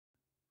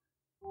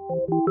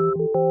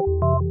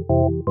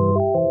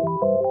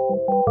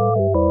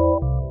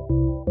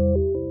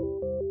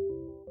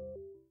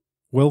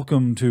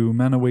Welcome to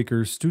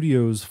Manawaker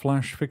Studios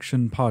Flash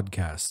Fiction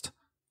Podcast.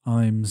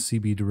 I'm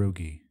CB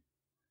Derogi.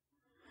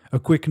 A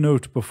quick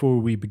note before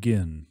we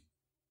begin.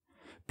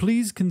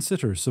 Please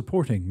consider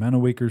supporting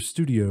Manawaker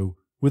Studio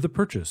with a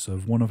purchase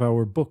of one of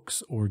our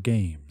books or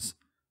games.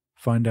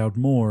 Find out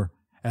more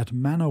at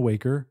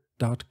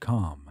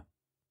manawaker.com.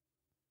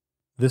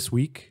 This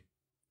week,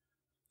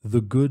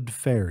 The Good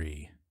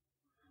Fairy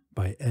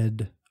by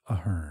Ed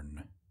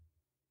Ahern.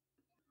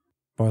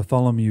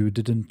 Bartholomew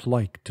didn't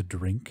like to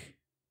drink,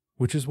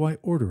 which is why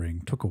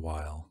ordering took a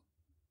while.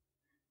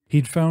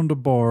 He'd found a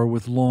bar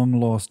with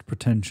long-lost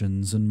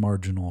pretensions and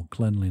marginal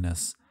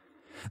cleanliness,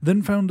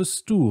 then found a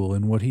stool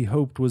in what he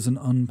hoped was an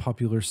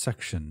unpopular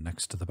section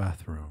next to the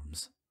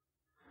bathrooms.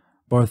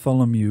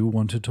 Bartholomew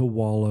wanted to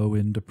wallow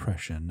in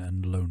depression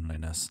and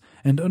loneliness,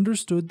 and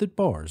understood that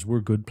bars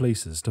were good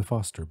places to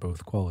foster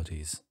both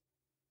qualities.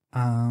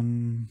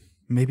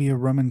 Maybe a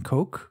rum and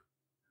coke?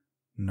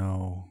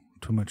 No,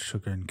 too much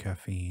sugar and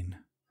caffeine.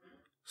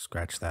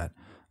 Scratch that.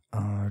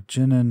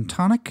 Gin and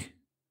tonic?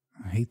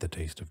 I hate the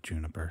taste of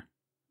juniper.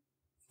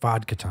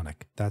 Vodka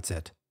tonic, that's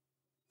it.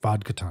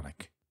 Vodka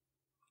tonic.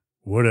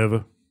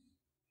 Whatever.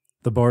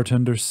 The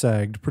bartender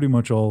sagged pretty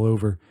much all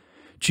over.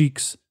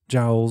 Cheeks,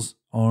 jowls,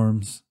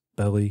 arms,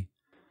 belly.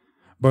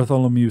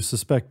 Bartholomew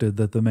suspected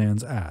that the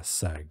man's ass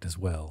sagged as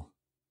well.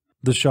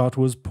 The shot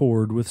was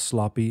poured with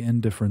sloppy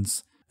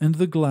indifference, and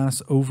the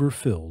glass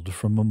overfilled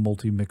from a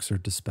multi-mixer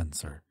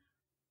dispenser.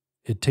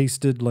 It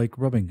tasted like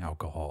rubbing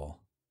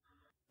alcohol.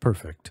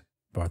 Perfect,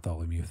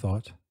 Bartholomew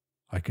thought.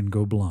 I can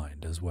go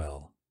blind as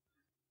well.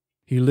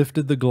 He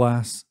lifted the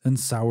glass and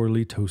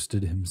sourly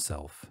toasted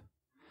himself.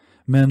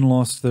 Men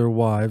lost their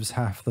wives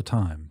half the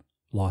time,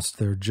 lost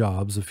their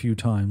jobs a few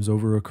times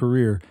over a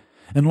career,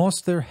 and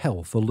lost their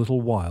health a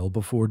little while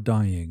before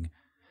dying.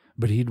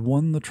 But he'd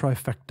won the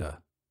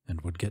trifecta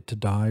and would get to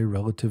die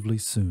relatively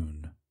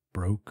soon,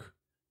 broke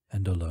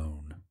and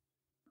alone.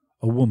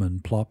 A woman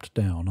plopped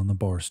down on the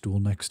bar stool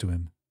next to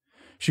him.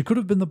 She could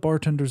have been the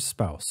bartender's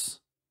spouse.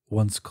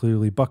 Once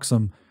clearly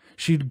buxom,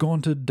 she'd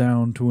gaunted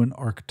down to an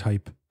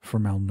archetype for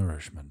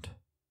malnourishment.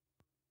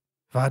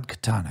 Vodka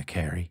tonic,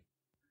 Harry.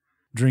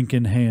 Drink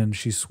in hand,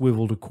 she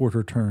swiveled a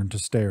quarter turn to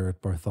stare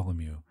at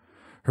Bartholomew.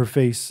 Her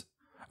face,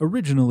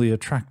 originally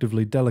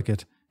attractively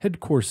delicate, had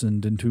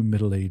coarsened into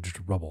middle-aged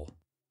rubble.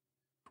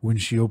 When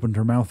she opened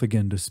her mouth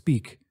again to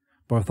speak,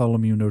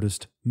 Bartholomew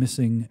noticed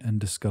missing and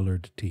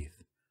discolored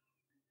teeth.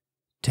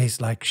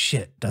 Tastes like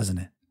shit, doesn't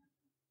it?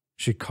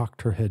 She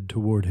cocked her head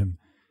toward him.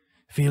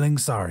 Feeling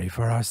sorry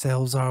for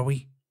ourselves, are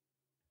we?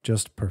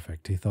 Just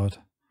perfect, he thought.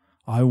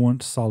 I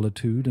want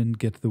solitude and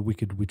get the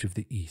Wicked Witch of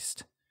the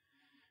East.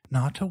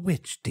 Not a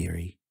witch,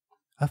 dearie.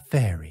 A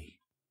fairy.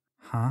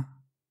 Huh?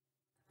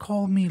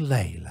 Call me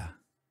Layla.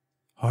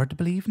 Hard to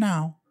believe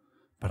now,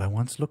 but I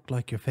once looked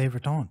like your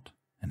favorite aunt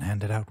and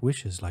handed out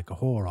wishes like a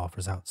whore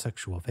offers out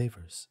sexual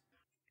favors.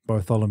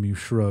 Bartholomew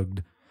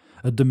shrugged.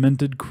 A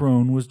demented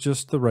crone was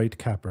just the right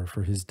capper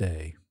for his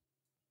day.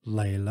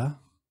 Layla?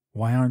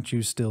 Why aren't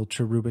you still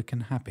cherubic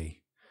and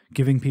happy?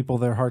 Giving people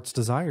their heart's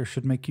desire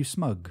should make you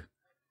smug.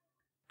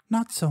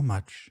 Not so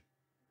much.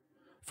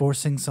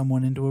 Forcing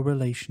someone into a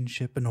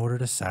relationship in order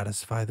to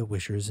satisfy the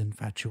wisher's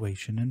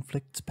infatuation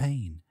inflicts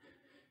pain.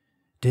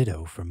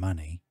 Ditto for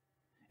money.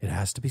 It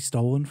has to be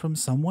stolen from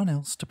someone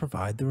else to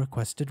provide the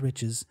requested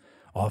riches,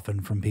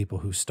 often from people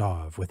who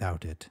starve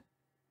without it.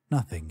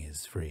 Nothing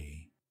is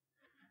free.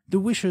 The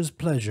wisher's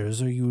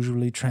pleasures are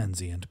usually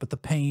transient, but the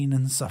pain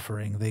and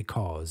suffering they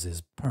cause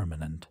is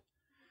permanent.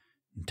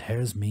 It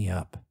tears me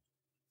up.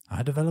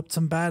 I developed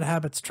some bad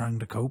habits trying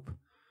to cope.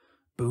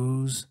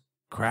 Booze,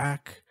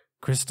 crack,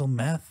 crystal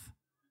meth.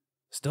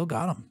 Still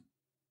got 'em.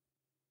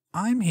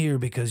 I'm here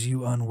because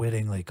you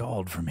unwittingly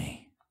called for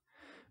me.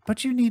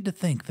 But you need to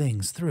think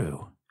things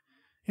through.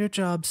 Your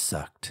job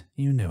sucked.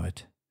 You knew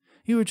it.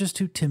 You were just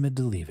too timid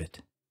to leave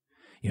it.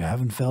 You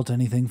haven't felt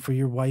anything for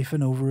your wife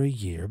in over a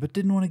year, but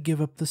didn't want to give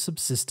up the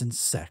subsistence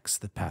sex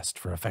that passed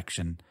for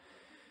affection.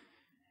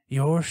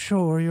 You're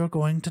sure you're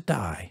going to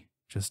die,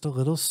 just a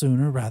little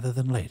sooner rather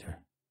than later.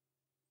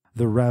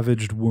 The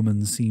ravaged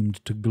woman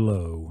seemed to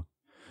glow,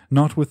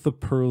 not with the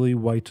pearly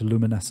white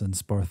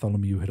luminescence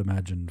Bartholomew had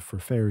imagined for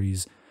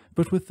fairies,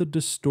 but with the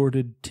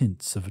distorted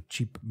tints of a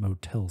cheap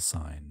motel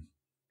sign.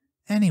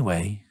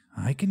 Anyway,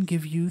 I can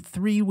give you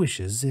 3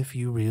 wishes if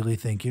you really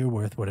think you're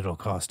worth what it'll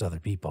cost other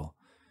people.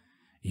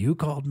 You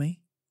called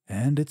me,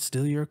 and it's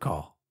still your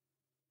call.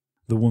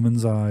 The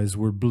woman's eyes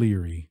were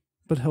bleary,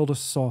 but held a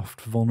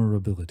soft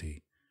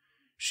vulnerability.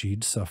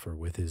 She'd suffer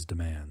with his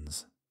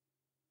demands.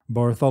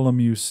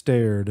 Bartholomew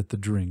stared at the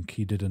drink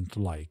he didn't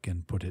like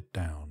and put it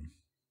down.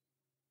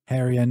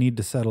 Harry, I need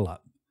to settle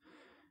up.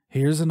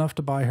 Here's enough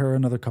to buy her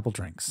another couple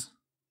drinks.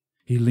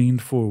 He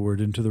leaned forward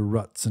into the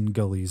ruts and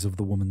gullies of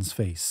the woman's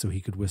face so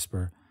he could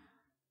whisper,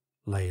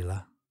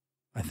 Layla,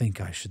 I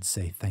think I should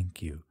say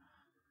thank you.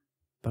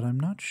 But I'm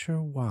not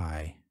sure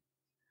why.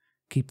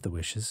 Keep the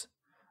wishes.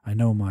 I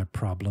know my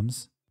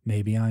problems.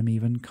 Maybe I'm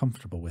even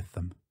comfortable with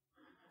them.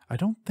 I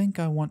don't think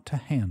I want to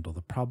handle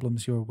the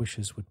problems your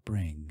wishes would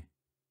bring."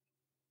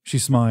 She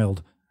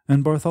smiled,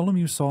 and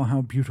Bartholomew saw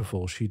how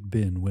beautiful she'd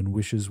been when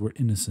wishes were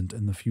innocent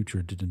and the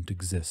future didn't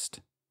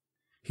exist.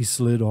 He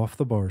slid off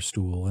the bar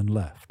stool and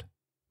left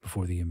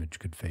before the image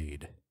could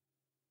fade.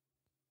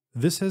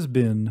 This has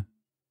been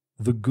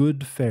The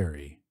Good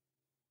Fairy,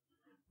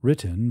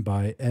 written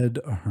by Ed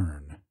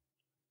Ahern,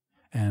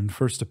 and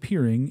first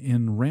appearing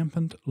in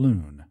Rampant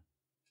Loon.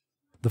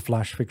 The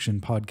Flash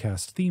Fiction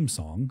podcast theme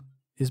song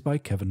is by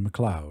Kevin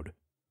MacLeod.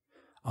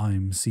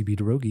 I'm CB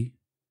Derogi.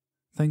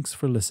 Thanks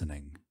for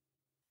listening.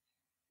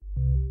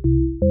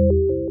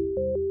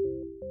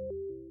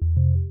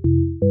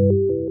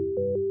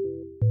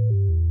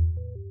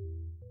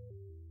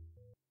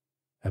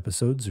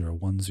 Episode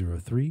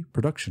 0103,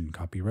 production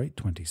copyright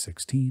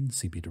 2016,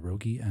 CB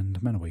Derogi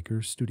and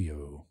Manawaker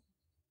Studio.